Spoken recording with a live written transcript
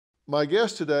My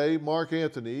guest today, Mark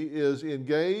Anthony, is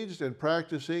engaged and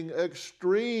practicing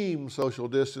extreme social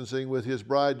distancing with his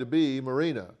bride-to-be,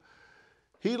 Marina.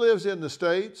 He lives in the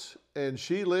States, and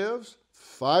she lives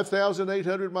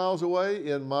 5,800 miles away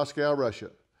in Moscow, Russia.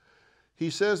 He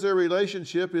says their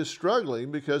relationship is struggling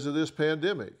because of this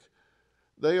pandemic.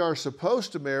 They are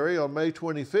supposed to marry on May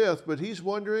 25th, but he's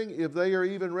wondering if they are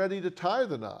even ready to tie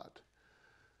the knot.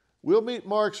 We'll meet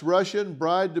Mark's Russian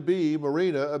bride-to-be,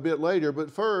 Marina, a bit later,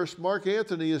 but first, Mark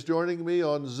Anthony is joining me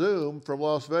on Zoom from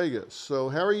Las Vegas. So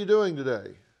how are you doing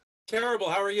today?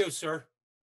 Terrible. How are you, sir?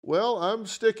 Well, I'm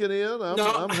sticking in.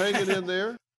 No, I'm hanging in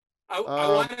there. I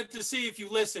Um, wanted to see if you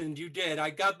listened. You did.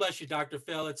 God bless you, Dr.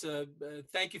 Phil. It's a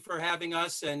thank you for having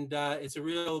us, and it's a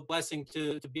real blessing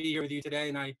to be here with you today.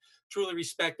 And I truly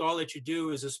respect all that you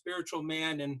do as a spiritual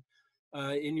man and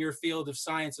in your field of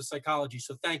science of psychology.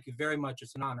 So thank you very much.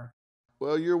 It's an honor.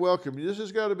 well, you're welcome. This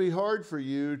has got to be hard for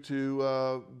you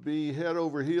to be head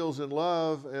over heels in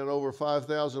love and over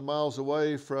 5,000 miles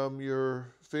away from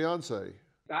your fiance.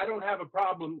 I don't have a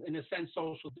problem in a sense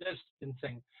social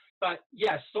distancing, but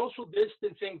yes, social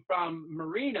distancing from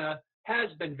Marina has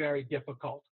been very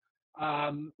difficult.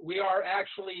 We are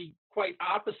actually quite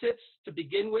opposites to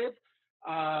begin with,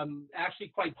 actually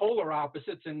quite polar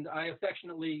opposites, and I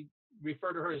affectionately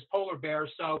refer to her as polar bear.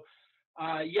 So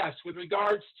yes, with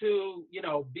regards to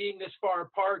being this far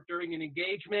apart during an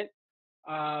engagement,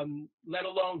 let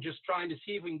alone just trying to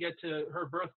see if we can get to her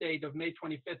birth date of May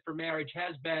 25th for marriage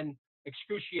has been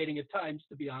excruciating at times,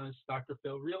 to be honest, Dr.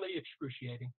 Phil, really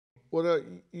excruciating. Well,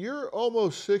 you're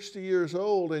almost 60 years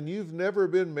old and you've never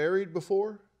been married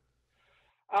before?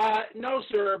 No,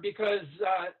 sir, because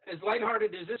as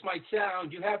lighthearted as this might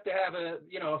sound, you have to have a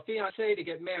fiance to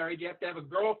get married. You have to have a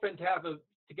girlfriend to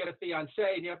get a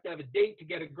fiance, and you have to have a date to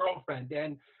get a girlfriend.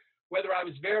 And whether I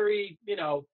was very,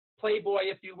 playboy,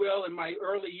 if you will, in my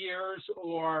early years,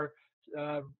 or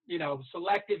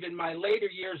selective in my later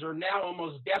years, or now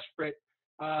almost desperate.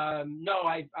 No,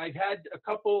 I've had a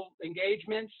couple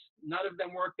engagements. None of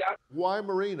them worked out. Why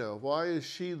Marina? Why is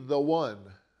she the one?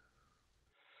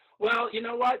 Well, you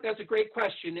know what? That's a great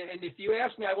question. And if you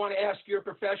ask me, I want to ask your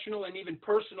professional and even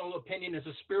personal opinion as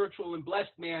a spiritual and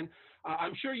blessed man.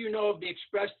 I'm sure you know of the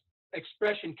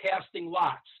expression casting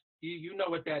lots. You know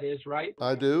what that is, right?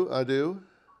 I do.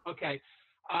 Okay.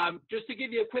 Just to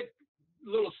give you a quick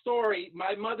little story,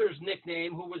 my mother's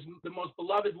nickname, who was the most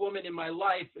beloved woman in my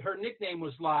life, her nickname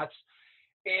was Lots.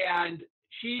 And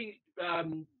she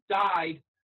died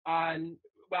on,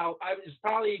 well, I was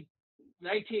probably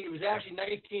it was actually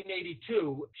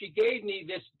 1982. She gave me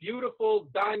this beautiful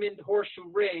diamond horseshoe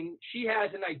ring. She has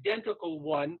an identical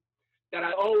one that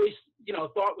I always,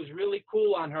 thought was really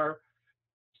cool on her.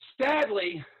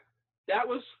 Sadly, that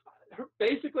was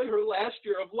basically her last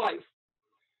year of life.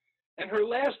 And her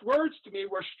last words to me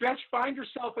were, "Stretch, find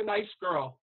yourself a nice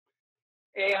girl."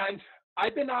 And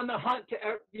I've been on the hunt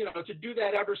to do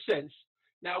that ever since.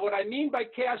 Now, what I mean by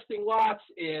casting lots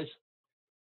is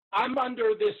I'm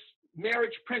under this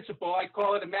marriage principle. I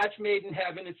call it a match made in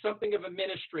heaven. It's something of a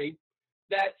ministry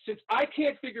that since I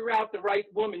can't figure out the right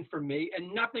woman for me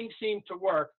and nothing seemed to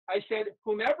work, I said,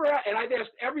 whomever, and I've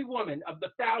asked every woman of the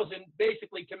 1,000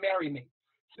 basically to marry me.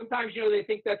 Sometimes, they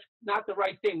think that's not the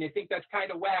right thing. They think that's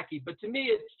kind of wacky. But to me,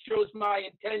 it shows my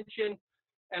intention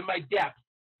and my depth.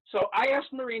 So I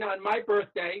asked Marina on my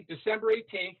birthday, December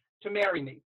 18th, to marry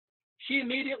me. She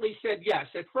immediately said yes.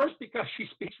 At first, because she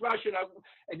speaks Russian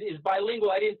and is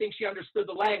bilingual, I didn't think she understood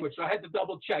the language, so I had to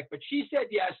double check. But she said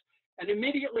yes and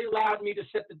immediately allowed me to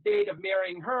set the date of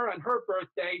marrying her on her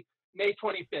birthday, May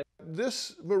 25th.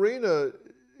 This Marina,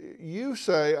 you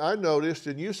say, I noticed,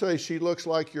 and you say she looks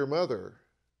like your mother.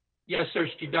 Yes, sir,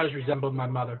 she does resemble my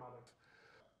mother.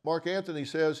 Mark Anthony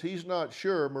says he's not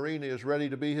sure Marina is ready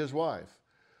to be his wife.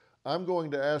 I'm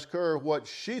going to ask her what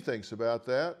she thinks about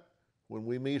that when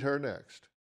we meet her next.